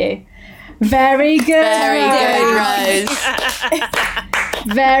 Thank you. Very good. Very good, Rose. Rose.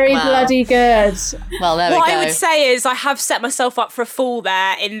 Very Wow. bloody good. Well, there What we go. I would say is I have set myself up for a fall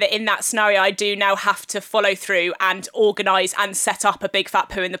there in that scenario. I do now have to follow through and organise and set up a big fat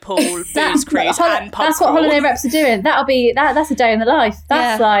poo in the pool booze cruise and pub That's what crawl. holiday reps are doing. That's a day in the life.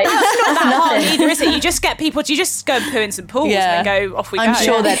 That's Yeah. like Not that hard nothing. either, is it? You just get people to just go and poo in some pools Yeah. and then go off we I'm go.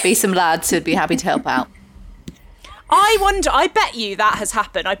 sure there'd be some lads who'd be happy to help out. I bet you that has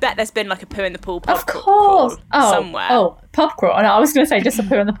happened. I bet there's been like a poo in the pool pub Of course. crawl somewhere. Oh, pub crawl. No, I was going to say just a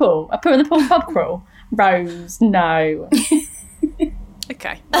poo in the pool. A poo in the pool pub crawl. Rose, no.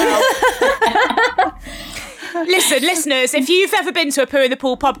 Okay. Well. Listen, listeners, if you've ever been to a poo in the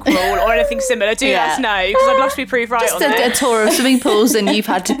pool pub crawl or anything similar, do let us know, because I'd love to be proved right Just on a it. tour of swimming pools and you've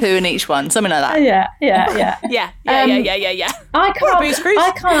had to poo in each one, something like that. Yeah. Yeah. I Or a can't. booze cruise.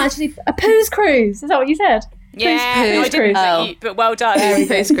 I can't actually. A poo's cruise. Is that what you said? Yeah, Poo's no, I cruise. didn't, Oh. but well done. Very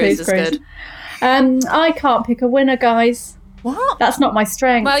good. Poo's cruise is Poo's good. I can't pick a winner, guys. What? That's not my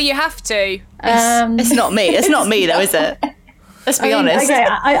strength. Well, you have to. It's not me. It's not me though, is it? Let's be honest. Okay,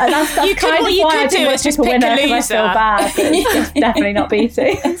 that's You could- kind what of you why I could do didn't want is to just pick a pick a winner, because I feel loser. bad. But it's definitely not BT.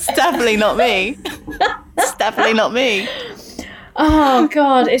 It's definitely not me. It's definitely not me. Oh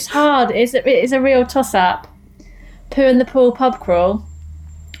God, it's hard. It's a real toss-up. Poo in the pool pub crawl,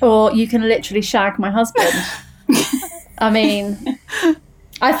 or you can literally shag my husband. I mean,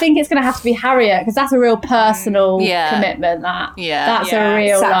 I think it's going to have to be Harriet, because that's a real personal Yeah. commitment. That's Yeah. a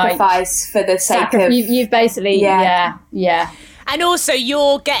real Sacrifice for the sake of. You've basically yeah. And also,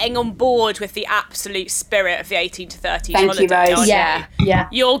 you're getting on board with the absolute spirit of the 18 to 30s Thank you, holiday, Rose. aren't Yeah, you? yeah.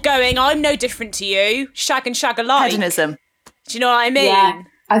 You're going, I'm no different to you. Shag and shag alike. Hedonism. Do you know what I mean? Yeah,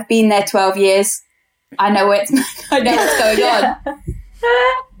 I've been there 12 years. I know what's going on.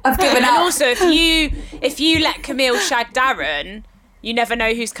 I've given And up. also, if you let Camille shag Darren, you never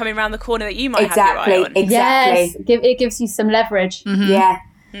know who's coming around the corner that you might have your eye on. Exactly. Yes, it gives you some leverage. Yeah.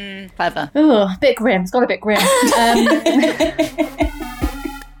 Clever. Oh, a bit grim. It's got a bit grim.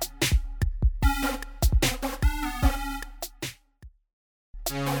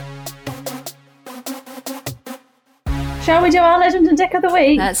 Shall we do our Legend and Dick of the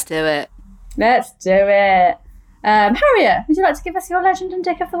Week? Let's do it. Let's do it. Harriet, would you like to give us your Legend and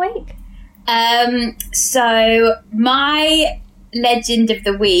Dick of the Week? So my Legend of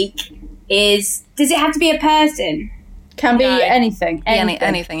the Week is, does it have to be a person? Can be anything.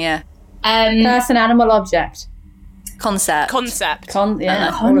 Anything, yeah. Person, animal, object. Concept. Concept. All of it.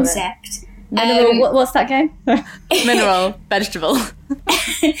 Concept. Mineral, what's that game? Mineral. Vegetable.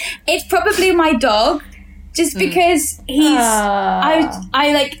 It's probably my dog, just because he's. I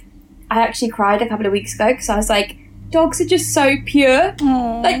actually cried a couple of weeks ago because I was like, dogs are just so pure.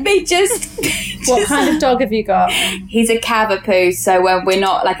 Like they just. What kind of dog have you got? He's a Cavapoo, so we're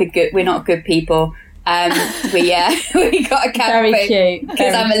not good people. We got a Cavapoo. Very cute.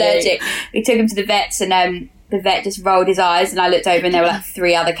 Because I'm allergic. We took him to the vets, and the vet just rolled his eyes, and I looked over, and there were like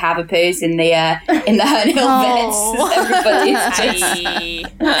 3 other Cavapoos in the Herne Hill vets. Everybody's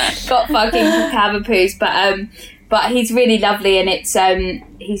just got fucking Cavapoos, but he's really lovely, and it's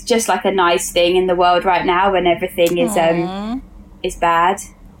he's just like a nice thing in the world right now when everything is bad.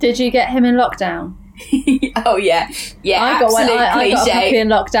 Did you get him in lockdown? Oh yeah, I got one. I got a puppy in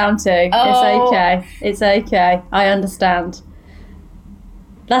lockdown too. Oh. It's okay. I understand.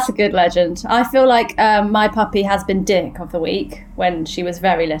 That's a good legend. I feel like my puppy has been Dick of the Week when she was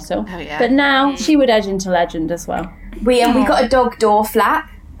very little. Oh, yeah. But now she would edge into legend as well. We got a dog door flap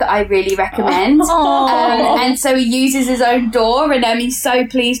that I really recommend. And so he uses his own door, and he's so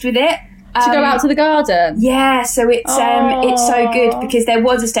pleased with it. To go out to the garden. Yeah, so it's so good, because there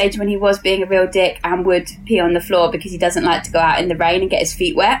was a stage when he was being a real dick and would pee on the floor because he doesn't like to go out in the rain and get his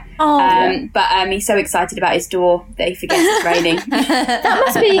feet wet. But he's so excited about his door that he forgets it's raining. That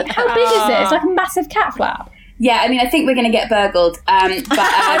must be, how big is it? It's like a massive cat flap. Yeah, I mean, I think we're going to get burgled, but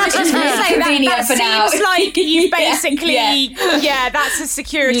I was just it's going to really say convenient that for now. seems like you basically, Yeah. that's a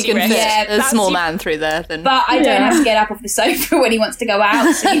security You can risk. fit a That's small you- man through there. Then. But I don't have to get up off the sofa when he wants to go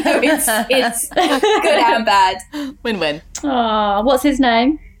out, so it's good and bad. Win-win. Oh, what's his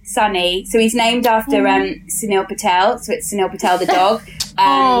name? Sunny. So he's named after Sunil Patel, so it's Sunil Patel the dog.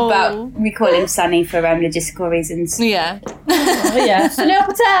 But we call him Sunny for logistical reasons. Yeah. Oh yeah, Sunil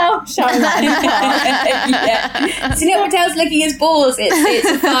Patel. Showing that in the park. Yeah. Sunil Patel's licking his balls. It's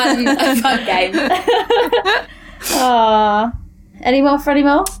a fun game. Any more for any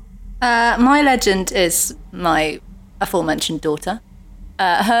more? My legend is my aforementioned daughter.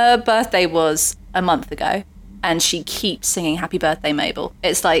 Her birthday was a month ago, and she keeps singing "Happy Birthday, Mabel."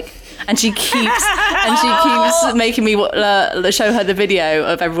 It's like, and she keeps making me show her the video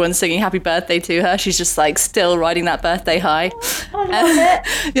of everyone singing "Happy Birthday" to her. She's just like still riding that birthday high. I love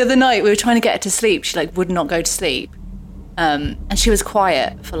it. The other night we were trying to get her to sleep. She like would not go to sleep, and she was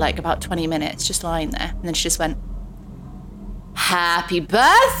quiet for like about 20 minutes, just lying there, and then she just went, "Happy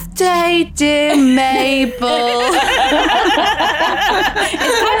birthday, dear Mabel."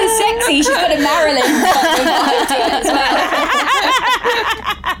 It's kind of sexy. She's got a Marilyn vibe to it as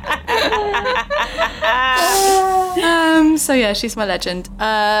well. So yeah, she's my legend.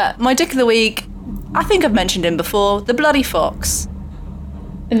 My dick of the week, I think I've mentioned him before. The bloody fox.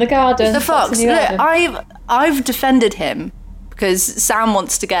 In the garden. The fox. in the Look, garden. I've defended him because Sam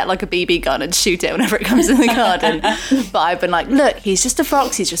wants to get like a BB gun and shoot it whenever it comes in the garden. But I've been like, look, he's just a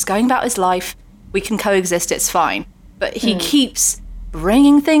fox. He's just going about his life. We can coexist. It's fine. But he keeps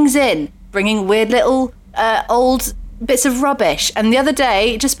bringing things in, bringing weird little old bits of rubbish. And the other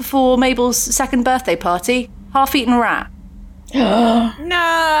day, just before Mabel's second birthday party, half-eaten rat. No.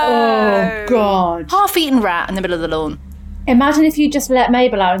 Oh God! Half-eaten rat in the middle of the lawn. Imagine if you just let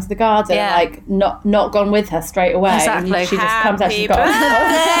Mabel out into the garden Yeah. and like not gone with her straight away. Exactly. And she just comes out. Happy She's got.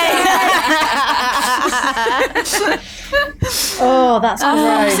 Oh, that's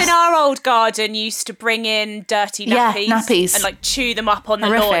Fox gross. in our old garden used to bring in dirty Yeah, nappies, nappies. and like chew them up on the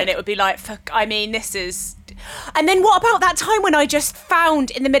Horrific. lawn, and it would be like, fuck, I mean, this is. And then what about that time when I just found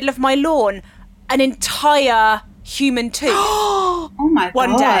in the middle of my lawn an entire human tooth Oh my god.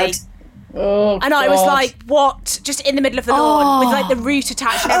 one day? Oh, And I was God. like, what? Just in the middle of the lawn with like the root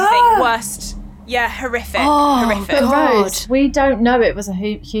attached and everything. Worst. Yeah, horrific. Horrific. But Rose, we don't know it was a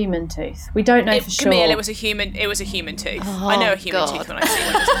human tooth. We don't know for sure. Camille, it was a human tooth. I know a human God. tooth when I see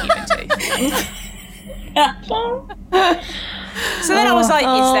one. It's a human tooth. So then I was like,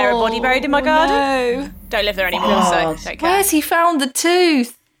 is there a body buried in my garden? No. Don't live there anymore, God. so don't care. Where's he found the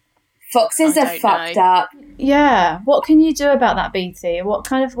tooth? Foxes I are don't fucked know. up. Yeah. What can you do about that, BT? What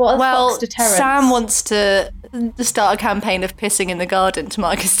are Well, fox deterrents? Sam wants to start a campaign of pissing in the garden to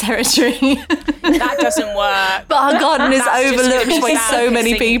mark his territory. That doesn't work. But our garden is That's just gonna overlooked be by so Sam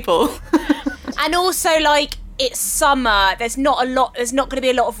many pissing. people. And also, like, it's summer. There's not going to be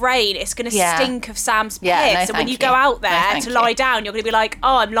a lot of rain. It's going to Yeah. stink of Sam's piss. Yeah, no, and when thank you you. go out No, there thank to you. lie down, you're going to be like,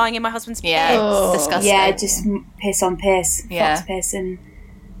 oh, I'm lying in my husband's Yeah, piss. Oh. it's disgusting. Yeah, just piss on piss. Yeah. Fox piss and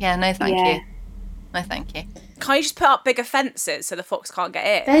Yeah, no thank Yeah. you. No thank you. Can't you just put up bigger fences so the fox can't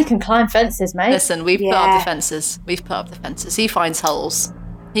get in? They can climb fences, mate. Listen, we've put up Yeah. the fences. We've put up the fences. He finds holes.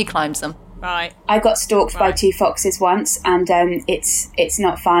 He climbs them. Right. I got stalked by Right. 2 foxes once, and it's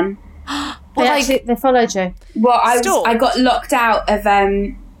not fun. They followed you. Well, Stalked? I got locked out of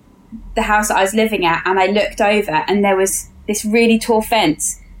the house that I was living at, and I looked over, and there was this really tall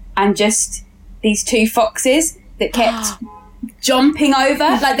fence, and just these 2 foxes that kept jumping over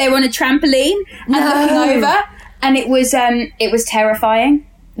like they were on a trampoline and looking over, and it was terrifying.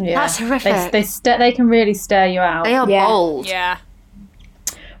 Yeah. That's horrific. They can really stare you out. They are Yeah. bold. Yeah.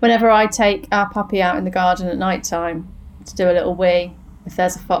 Whenever I take our puppy out in the garden at night time to do a little wee, if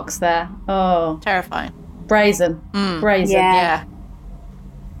there's a fox there, oh, Terrifying. brazen. Brazen. Yeah. Yeah.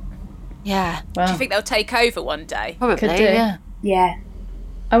 Yeah. Wow. Do you think they'll take over one day? Probably, Could do. yeah. Yeah.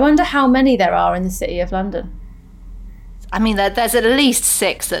 I wonder how many there are in the city of London. I mean, there's at least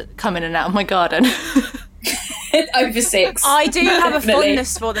 6 that come in and out of my garden. Over 6. I do have a Definitely.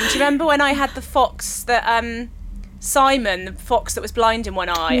 fondness for them. Do you remember when I had the fox that Simon, the fox that was blind in one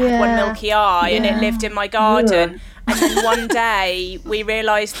eye, had one Yeah. milky eye, and it Yeah. lived in my garden. And then one day we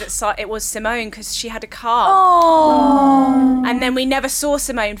realised that it was Simone because she had a cub. And then we never saw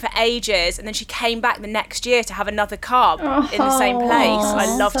Simone for ages. And then she came back the next year to have another cub in the same place. I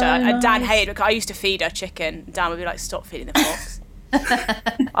loved so her. And Dan nice. hated her. 'Cause I used to feed her chicken. Dan would be like, "Stop feeding the fox."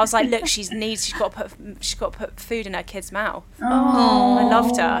 I was like, "Look, she's got to put food in her kid's mouth." I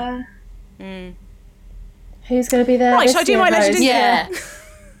loved her. Who's going to be there? Right, this shall I do year, my Rose? legend? yeah.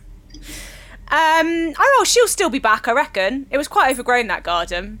 Oh, she'll still be back, I reckon. It was quite overgrown, that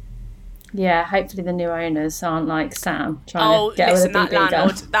garden. Yeah, hopefully the new owners aren't like Sam trying Oh, to get listen, with a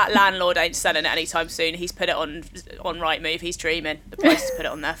BB that landlord ain't selling it anytime soon. He's put it on Rightmove. He's dreaming. The price he's put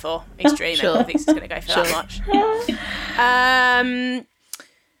it on there for. He's dreaming. Sure. He thinks it's going to go for that much.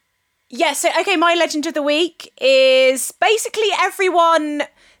 Yeah, so, okay, my legend of the week is basically everyone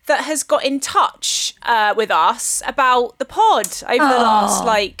that has got in touch with us about the pod over the last,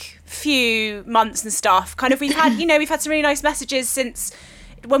 few months and stuff. Kind of, we've had some really nice messages since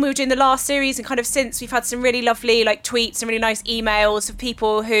when we were doing the last series, and kind of since we've had some really lovely tweets and really nice emails of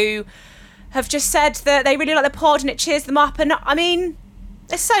people who have just said that they really like the pod and it cheers them up. And I mean,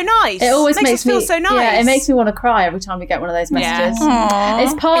 it's so nice. It always makes us feel so nice. Yeah, it makes me want to cry every time we get one of those messages.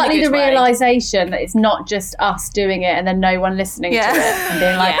 It's partly In a the good way. realisation that it's not just us doing it and then no one listening Yeah. to it and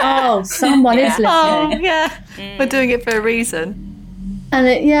being like, Yeah. oh, someone is listening. yeah. We're doing it for a reason. And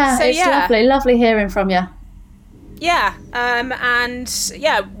So, it's yeah. lovely hearing from you. Yeah, and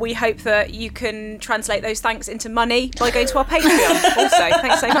yeah, we hope that you can translate those thanks into money by going to our Patreon. Also,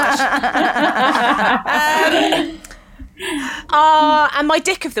 thanks so much. And my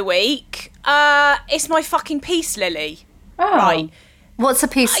dick of the week, it's my fucking peace lily. Oh. Right, What's a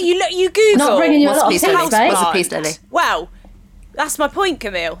piece? you Google. Not bringing you a What's lot a of piece tips, lily? mate. What's a piece lily? Well, that's my point,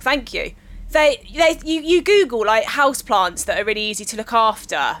 Camille. Thank you. You Google houseplants that are really easy to look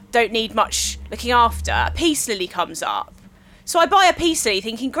after, don't need much looking after. A peace lily comes up. So I buy a peace lily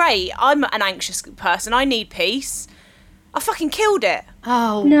thinking, great, I'm an anxious person, I need peace. I fucking killed it.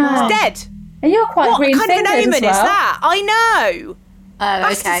 Oh, No. It's dead. And you're quite What green kind of an fingered omen as well. is that? I know.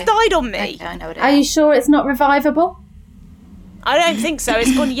 Bastards okay. died on me. Okay, I know what it Are is. you sure it's not revivable? I don't think so.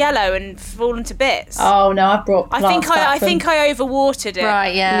 It's gone yellow and fallen to bits. Oh no, I've brought plants I back from- think I overwatered it.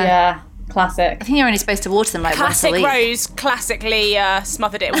 Right, yeah. Yeah, classic. I think you're only supposed to water them once a Classic week. Rose classically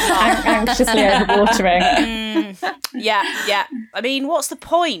smothered it with love. Anxiously overwatering. Yeah. I mean, what's the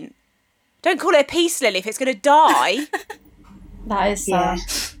point? Don't call it a peace lily if it's going to die. That is Yeah.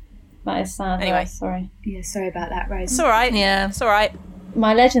 sad. That is sad. Anyway. Rose, sorry. Yeah, sorry about that, Rose. It's all right. Yeah. It's all right.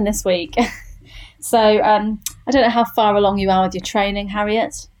 My legend this week. So I don't know how far along you are with your training,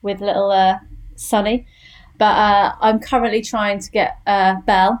 Harriet, with little Sonny, but I'm currently trying to get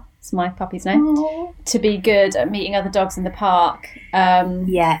Belle, it's my puppy's name, to be good at meeting other dogs in the park.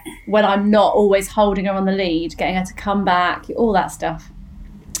 Yeah. When I'm not always holding her on the lead, getting her to come back, all that stuff.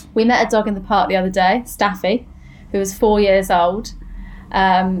 We met a dog in the park the other day, Staffy, who was 4 years old.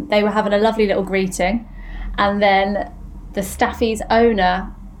 They were having a lovely little greeting, and then the Staffy's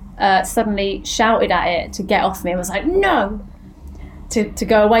owner suddenly shouted at it to get off me and was like, no. to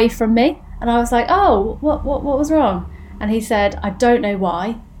go away from me. And I was like, oh, what was wrong? And he said, I don't know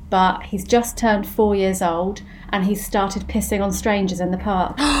why, but he's just turned 4 years old and he's started pissing on strangers in the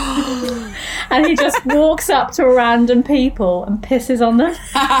park. And he just walks up to random people and pisses on them.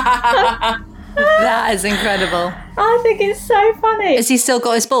 That is incredible. I think it's so funny. Has he still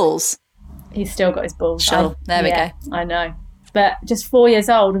got his balls? He's still got his balls. Sure, there we go. I know. But just 4 years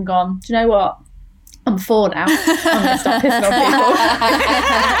old and gone, do you know what? I'm 4 now. I'm going to stop pissing on people.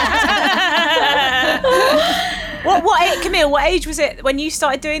 Camille, what age was it when you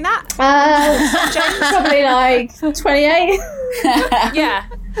started doing that? Probably like 28. Yeah.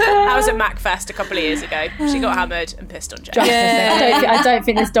 I was at MacFest a couple of years ago. She got hammered and pissed on James. I don't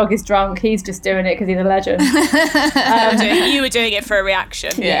think this dog is drunk. He's just doing it because he's a legend. You were doing it for a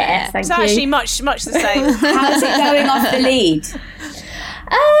reaction. Yeah, thank It's you. actually much the same. How's it going off the lead?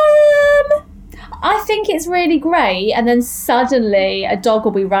 I think it's really great, and then suddenly a dog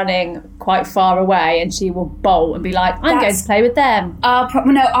will be running quite far away and she will bolt and be like, I'm going to play with them. Our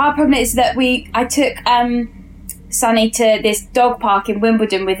problem is that I took Sonny to this dog park in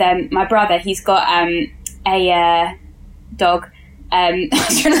Wimbledon with my brother. He's got a dog. I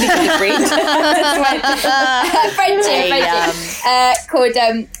was trying to think of the breed. Frenchie. Called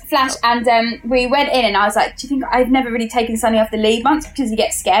Flash. And we went in and I was like, do you think I've never really taken Sonny off the lead once because he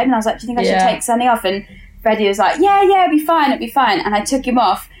gets scared? And I was like, do you think I should take Sonny off? And Freddie was like, yeah, it'll be fine. And I took him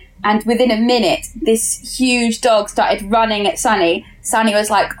off. And within a minute, this huge dog started running at Sonny. Sonny was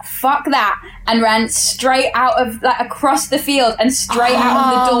like, fuck that, and ran straight out of, across the field and straight out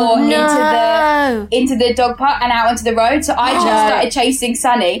of the door into the dog park and out onto the road. So I just started chasing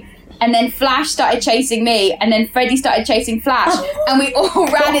Sonny. And then Flash started chasing me, and then Freddie started chasing Flash, and we all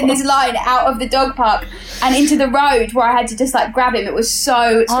ran in this line out of the dog park and into the road where I had to just grab him. It was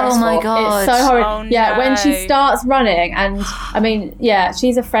so stressful. Oh my God. It's so horrible. Oh, Yeah, no. when she starts running, and I mean, yeah,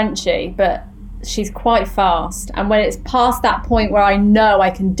 she's a Frenchie, but she's quite fast. And when it's past that point where I know I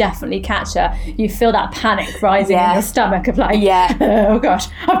can definitely catch her, you feel that panic rising in your stomach of oh gosh,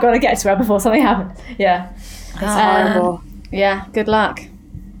 I've got to get to her before something happens. Yeah. It's horrible. Yeah, good luck.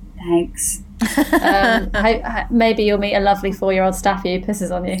 Thanks. Maybe you'll meet a lovely 4-year-old Staffy who pisses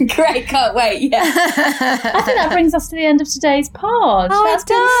on you. Great, can't wait. Yeah. I think that brings us to the end of today's pod. Oh, That's it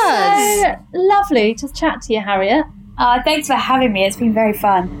does. been so lovely to chat to you, Harriet. Thanks for having me. It's been very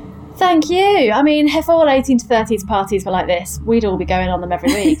fun. Thank you. I mean, if all 18 to 30s parties were like this, we'd all be going on them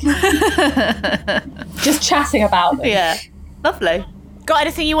every week. Just chatting about them. Yeah. Lovely. Got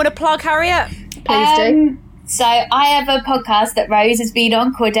anything you want to plug, Harriet? Please do. So I have a podcast that Rose has been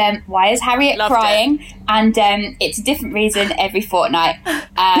on called Why Is Harriet Loved Crying? And it's a different reason every fortnight.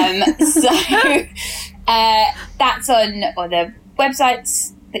 So that's on all the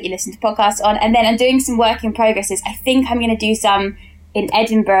websites that you listen to podcasts on. And then I'm doing some work in progresses. I think I'm going to do some in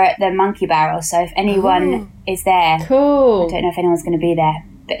Edinburgh at the Monkey Barrel. So if anyone is there, Cool. I don't know if anyone's going to be there.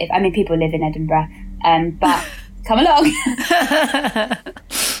 But people live in Edinburgh. But come along.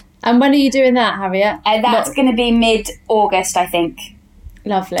 And when are you doing that, Harriet? That's going to be mid-August, I think.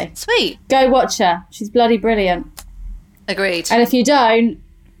 Lovely. Sweet. Go watch her. She's bloody brilliant. Agreed. And if you don't,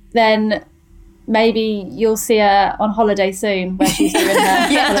 then maybe you'll see her on holiday soon where she's doing her.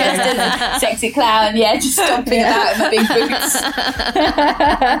 Yeah, just as a sexy clown. Yeah, just stomping about in my big boots.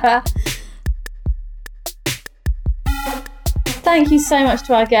 Thank you so much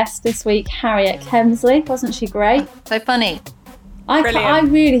to our guest this week, Harriet Kemsley. Wasn't she great? So funny. Brilliant. I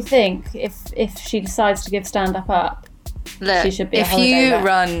really think if she decides to give stand-up up, Look, she should be a if holiday you vet.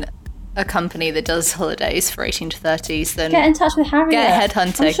 run a company that does holidays for 18 to 30s, then get in touch with Harriet. Get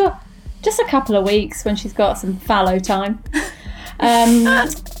headhunting. I'm sure just a couple of weeks when she's got some fallow time.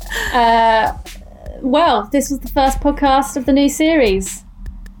 Well, this was the first podcast of the new series.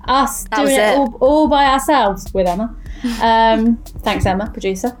 Us That doing was it it. all by ourselves with Emma. Thanks, Emma,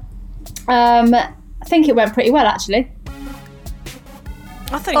 producer. I think it went pretty well, actually.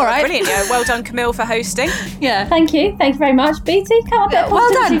 I thought it All was right. brilliant. Yeah, well done, Camille, for hosting. yeah. Thank you very much. BT, come on, a bit of Well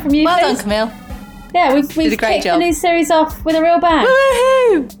positivity done. from you, Well done, please. Camille. Yeah, we've a great kicked job. the new series off with a real bang.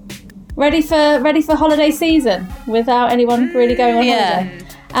 Woohoo! Ready for holiday season without anyone really going on Yeah. holiday.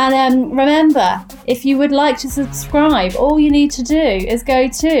 And remember, if you would like to subscribe, all you need to do is go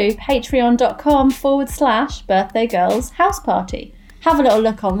to patreon.com/Birthday Girls House Party. Have a little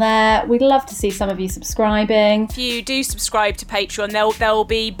look on there. We'd love to see some of you subscribing. If you do subscribe to Patreon, there'll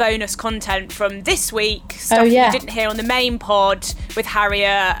be bonus content from this week. Stuff yeah. you didn't hear on the main pod with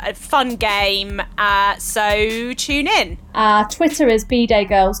Harriet, a fun game. So tune in. Twitter is B-Day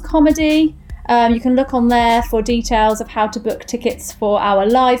Girls Comedy. You can look on there for details of how to book tickets for our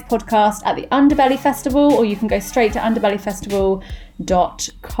live podcast at the Underbelly Festival, or you can go straight to Underbelly Festival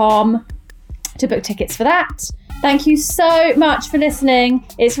theatreon.com to book tickets for that. Thank you so much for listening.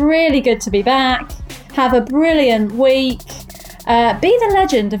 It's really good to be back. Have a brilliant week. Be the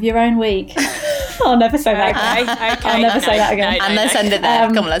legend of your own week. I'll never say that again. I'll never say that again. And let's end it there.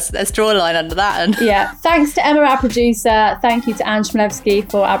 Come on, let's draw a line under that. Yeah. Thanks to Emma, our producer. Thank you to Ange Chmielewski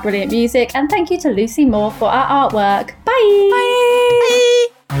for our brilliant music. And thank you to Lucy Moore for our artwork. Bye.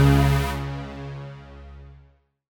 Bye.